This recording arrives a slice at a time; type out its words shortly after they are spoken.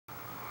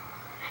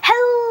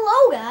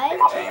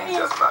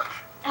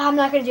I'm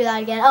not gonna do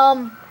that again.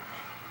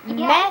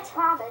 Matt.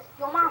 Promise,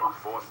 your mama.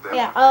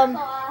 Yeah.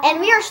 And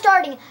we are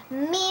starting.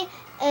 Me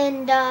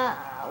and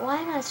why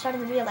am I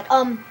starting the video? Like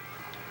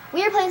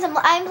we are playing some.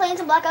 I'm playing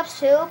some Black Ops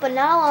 2, but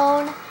not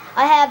alone.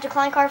 I have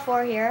Decline Car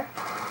 4 here.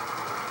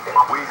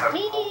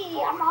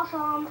 Me, I'm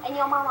awesome, and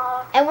your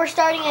mama. And we're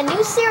starting a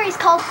new series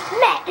called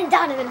Matt and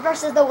Donavan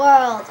versus the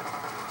World.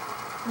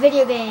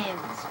 Video games.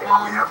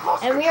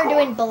 And we are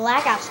doing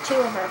Black Ops 2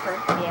 of our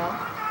first video.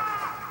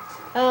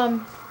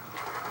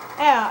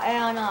 Yeah,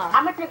 and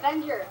I'm an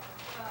Avenger.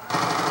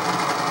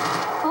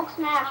 Hulk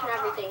smash and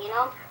everything, you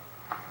know?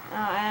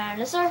 And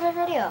this is our first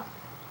video.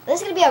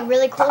 This is gonna be a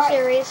really cool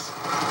series.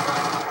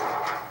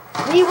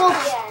 We will.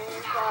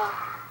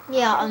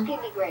 Yeah, it's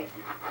gonna be great.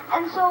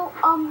 And so,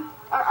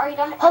 are you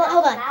done?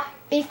 Hold on.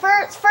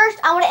 First,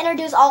 I want to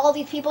introduce all of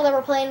these people that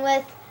we're playing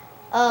with.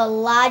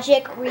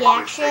 Logic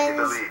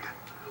Reactions,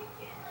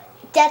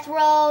 Death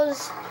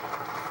Rose.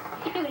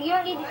 Dude, you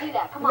don't need to do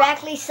that. Come on.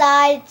 Rackley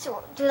Side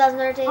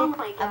 2013. Oh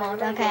my God, I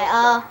won't. Okay.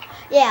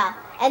 Yeah.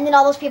 And then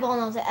all those people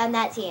on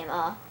that team.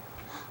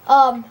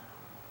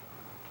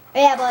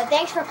 Yeah, but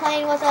thanks for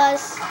playing with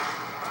us.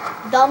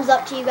 Thumbs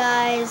up to you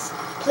guys.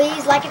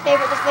 Please like and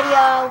favorite this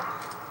video.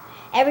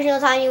 Every single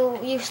time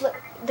you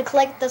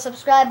click the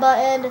subscribe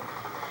button,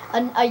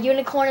 a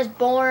unicorn is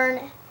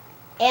born,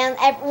 and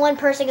one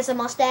person gets a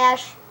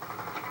mustache.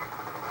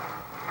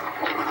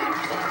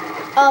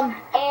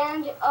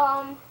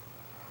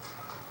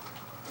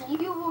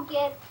 You will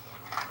get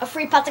a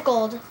free pot of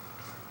gold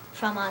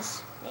from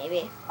us,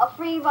 maybe. A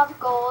free pot of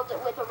gold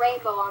with a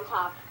rainbow on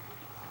top.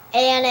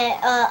 And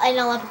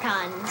a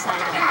leprechaun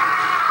inside of it.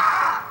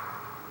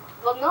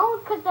 Well, no,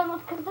 because then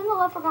the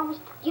leprechaun was.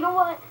 You know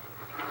what?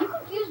 You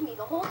confused me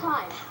the whole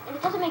time, and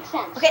it doesn't make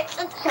sense. Okay,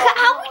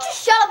 how about we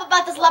just shut up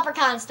about this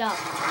leprechaun stuff?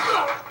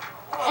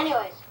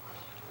 Anyways,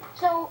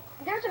 so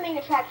there's a main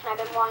attraction I've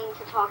been wanting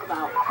to talk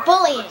about.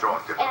 Bullying.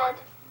 And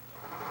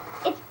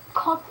it's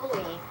called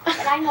bullying.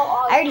 And I know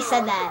all I already you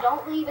said know, that. So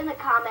don't leave in the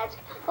comments,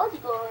 what's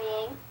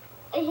bullying?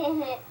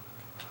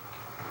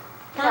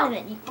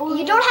 Donovan,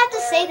 you don't have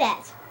to say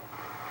that.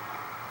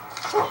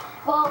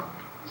 Well,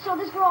 so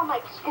this girl in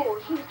my school,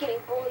 she was getting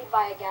bullied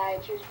by a guy,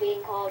 and she was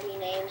being called me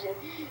names, and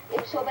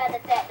it was so bad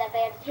that they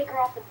had to take her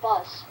off the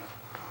bus.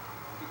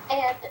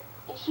 And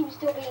she was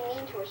still being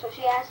mean to her, so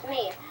she asked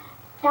me,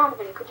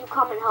 Donovan, could you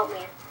come and help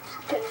me?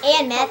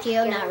 And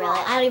Matthew, not really.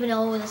 I don't even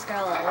know who this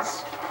girl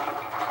is.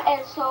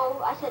 And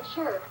so I said,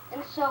 sure.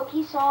 And so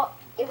he saw,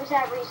 it was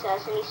at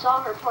recess, and he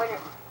saw her point him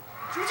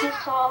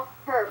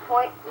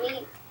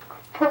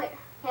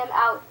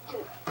out to,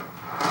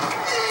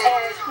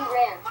 and he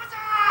ran.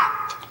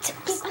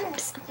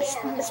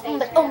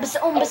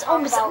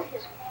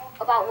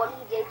 About what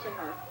he did to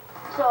her.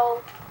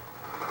 So,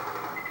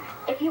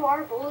 if you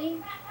are a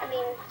bully, I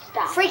mean,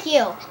 stop. Freak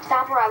you.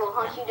 Stop or I will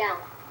hunt you down.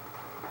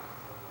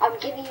 I'm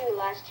giving you the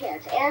last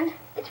chance, and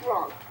it's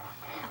wrong.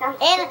 Now,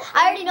 and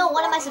I already know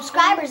one of my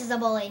subscribers is a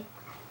bully.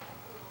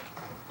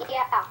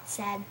 Yeah.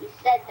 Sad. He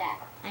said that.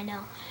 I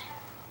know.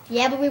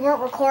 Yeah, but we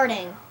weren't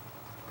recording.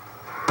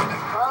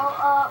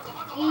 Well,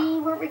 we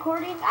weren't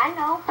recording. I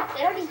know.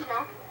 They don't need to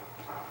know.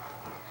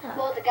 Huh.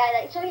 Well, the guy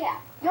that, so yeah,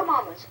 your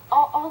mamas.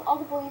 All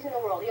the bullies in the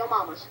world, your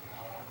mamas.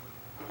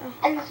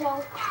 And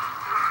so,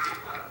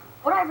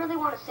 what I really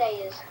want to say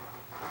is,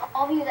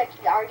 all of you that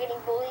are getting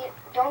bullied,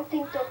 don't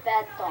think those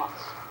bad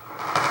thoughts.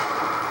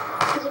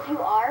 Because if you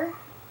are,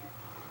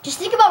 just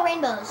think about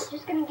rainbows. It's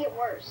just going to get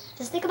worse.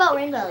 Just think about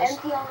rainbows.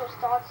 Empty all those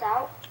thoughts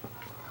out.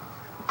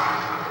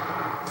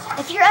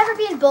 If you're ever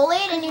being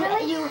bullied and you're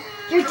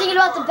thinking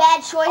about the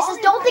bad choices,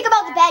 don't think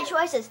about the bad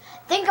choices.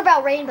 Think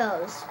about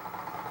rainbows.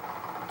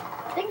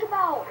 Think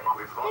about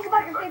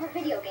your favorite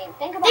video game.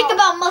 Think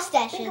about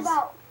mustaches.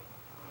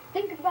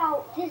 Think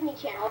about Disney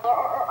Channel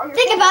or your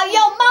think about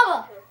yo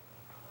mama.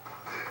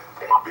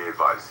 Be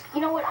advised.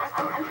 You know what?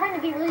 I'm trying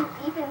to be really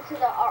deep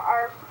into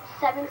our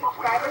 7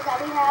 subscribers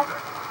that we have.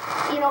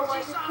 You know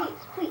what? Just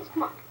please,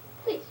 come on.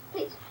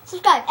 Please.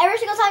 Subscribe. Every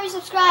single time you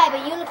subscribe,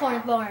 a unicorn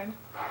is born.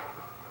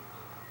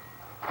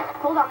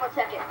 Hold on 1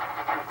 second.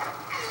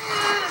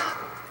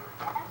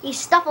 He's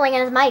stuffing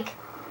in his mic.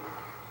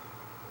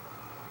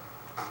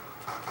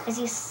 Is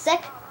he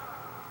sick?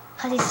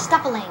 Because he's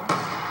stuffing.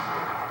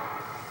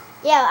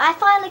 Yeah, I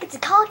finally get to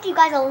talk to you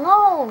guys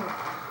alone.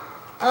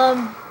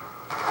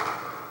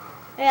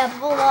 Yeah, blah,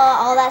 blah, blah,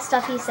 all that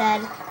stuff he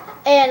said.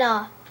 And,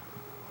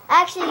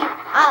 actually,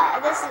 I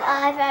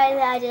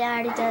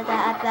already did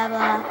that, blah,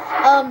 blah.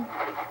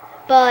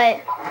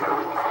 But,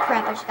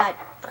 crap, I just got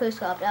clue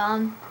scoped.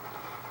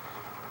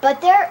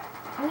 But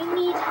we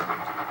need,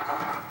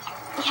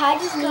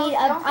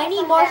 I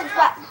need more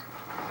subscribers.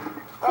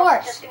 Of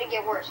course. It's just gonna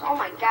get worse. Oh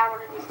my God,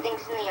 what are these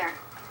things in the air?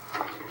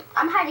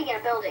 I'm hiding in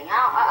a building.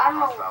 I don't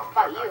know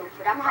about you,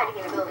 but I'm hiding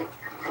in a building.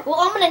 Well,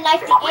 I'm gonna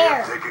knife the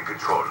air. Taking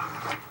control.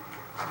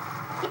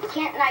 You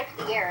can't knife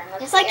the air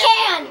unless. Yes, I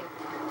can.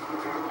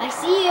 I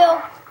see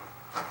you.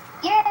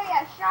 Yay!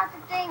 I shot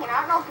the thing, and I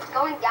don't know if it's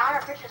going down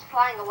or if it's just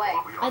flying away.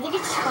 I think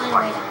it's just flying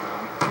away down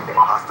there.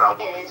 Hostile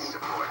It is.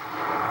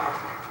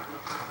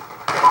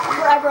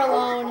 Forever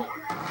Alone.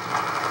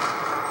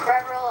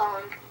 Forever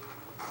Alone.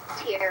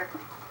 Tear.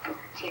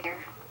 Tear.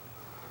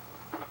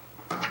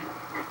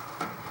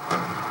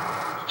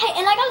 Hey,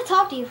 and I gotta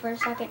talk to you for a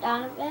second,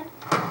 Donovan.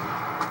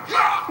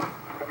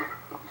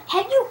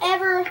 Have you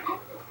ever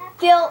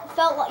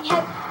felt like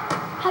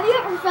have you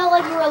ever felt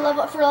like you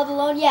were forever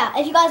alone? Yeah.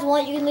 If you guys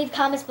want, you can leave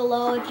comments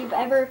below if you've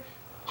ever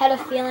had a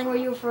feeling where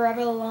you were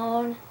forever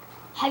alone.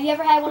 Have you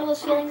ever had one of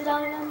those feelings,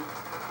 Donovan?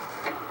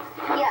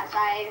 Yes,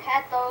 I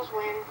had those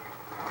when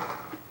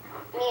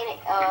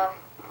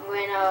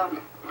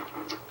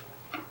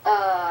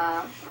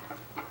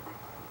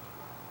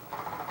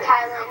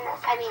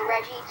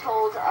Reggie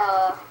told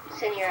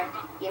Senior,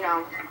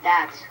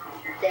 that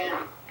thing.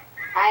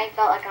 I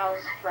felt like I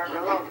was forever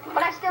alone,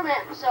 but I still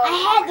am. So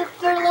I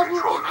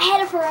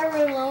had a forever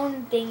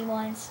alone thing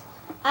once.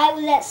 I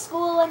was at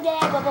school one day,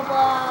 blah blah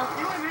blah,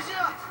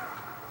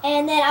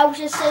 and then I was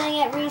just sitting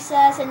at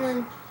recess, and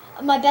then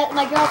my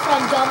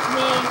girlfriend dumped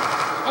me,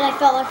 and I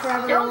felt like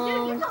forever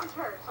alone. Dude, you dumped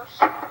her. So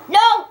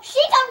No, she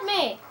dumped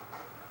me.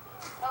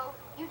 Oh,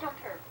 you dumped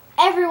her.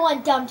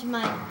 Everyone dumped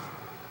mine.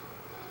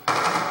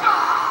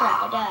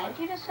 Crap, I died. What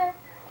did you just say?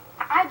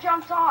 I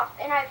jumped off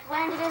and I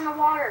landed in the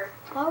water.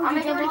 Why would I'm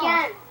you gonna jump do it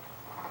off? again.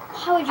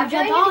 How would you I'm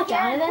jump doing it off,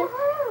 again. Donovan?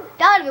 Woohoo!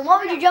 Donovan, why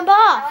would you jump I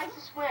off? like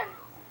to swim.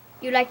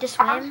 You like to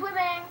I'm swim?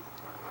 swimming.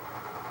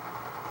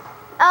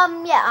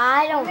 Yeah,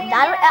 I don't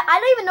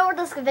even know where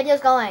this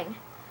video's going.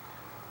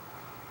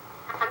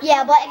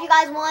 Yeah, but if you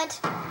guys want,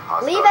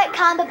 leave it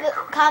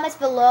comments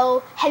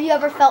below. Have you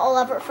ever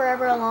felt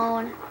forever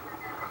alone?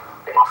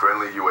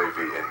 Friendly UAV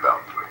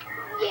inbound.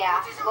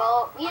 Yeah,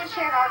 well, we just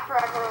shared our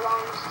forever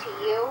alones to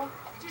you.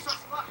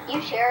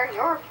 You share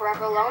your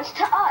forever alones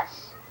to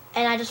us.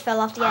 And I just fell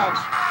off the edge.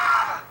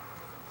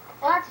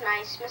 Well, that's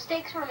nice.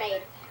 Mistakes were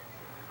made.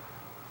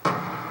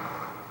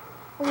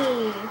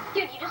 Wee.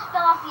 Dude, you just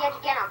fell off the edge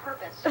again on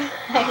purpose.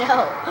 I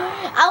know.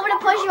 I want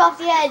to push you off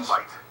the edge.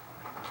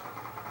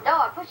 No,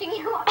 I'm pushing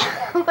you off the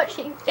edge.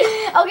 Pushing.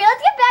 Okay,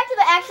 let's get back to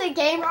the actual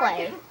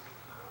gameplay.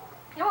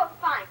 You know what?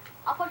 Fine.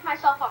 I'll push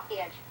myself off the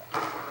edge.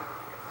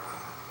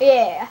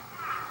 Yeah.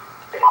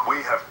 We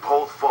have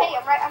pulled Hey,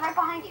 forward. I'm right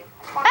behind you.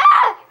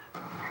 Ah!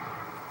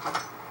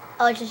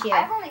 Oh, it's just you.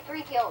 I have only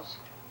 3 kills.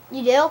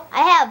 You do?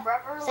 I have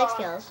Forever 6 alone.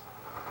 kills.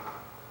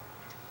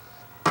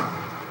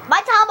 My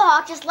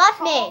Tomahawk just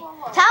left me.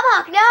 Whoa.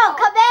 Tomahawk, no,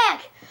 come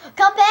back.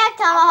 Come back, I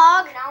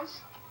Tomahawk. want to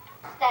announce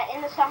that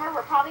in the summer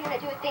we're probably going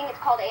to do a thing. It's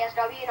called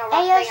ASW. You know,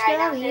 wrestling. I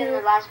announced it in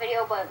the last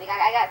video, but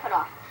I got cut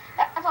off.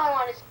 That's all I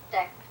wanted to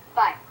say.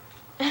 Bye.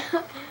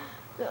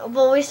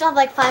 Well, we still have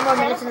like 5 more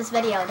minutes in this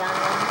video,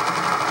 Donovan.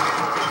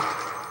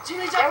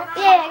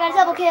 Yeah, I got a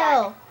double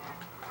kill.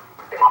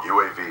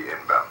 UAV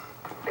inbound.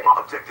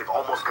 Objective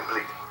almost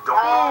complete. Don't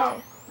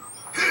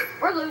Hey.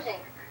 We're losing.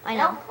 I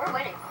know. No, we're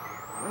winning.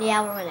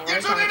 Yeah, we're winning.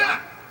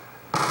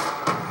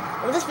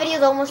 Well, this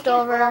video's almost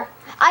over.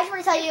 I just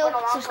want to tell you,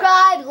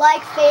 subscribe,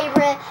 like,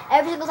 favorite.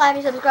 Every single time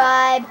you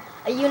subscribe,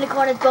 a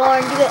unicorn is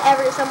born.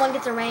 Someone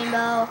gets a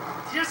rainbow.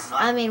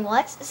 I mean,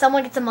 what?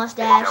 Someone gets a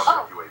mustache.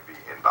 Oh. UAV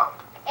inbound.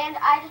 And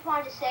I just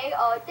wanted to say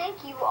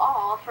thank you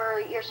all for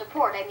your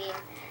support. I mean,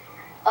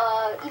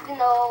 even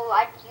though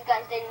you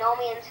guys didn't know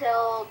me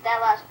until that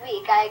last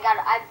week, I'm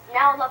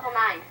now level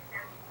 9.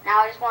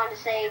 Now I just wanted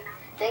to say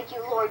thank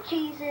you, Lord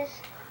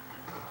Jesus.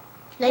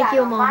 Thank you,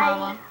 God Almighty,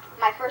 Mama.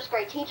 my first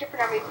grade teacher for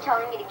never even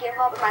telling me to give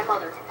up, and my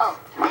mother. Oh,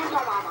 and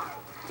my mama.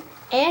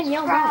 And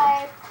your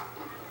mama.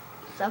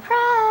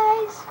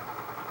 Subscribe. Surprise!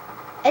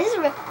 Is this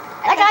real?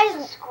 I That said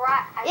guy's.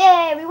 subscribe.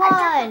 Yay, we I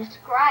said won!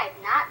 subscribe,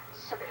 not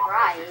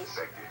surprise.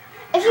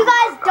 If you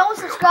guys don't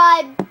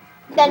subscribe,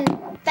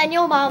 then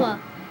your mama.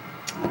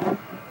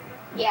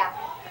 Yeah.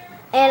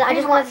 And I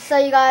just wanted to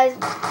tell you guys,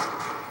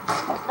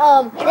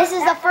 this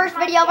is the first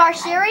video of our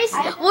series.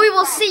 We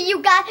will see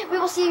you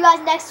guys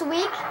next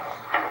week.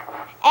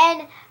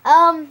 And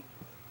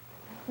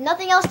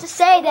nothing else to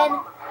say then.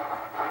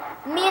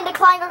 Me and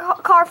Decline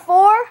Car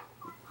 4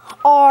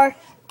 are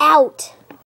out.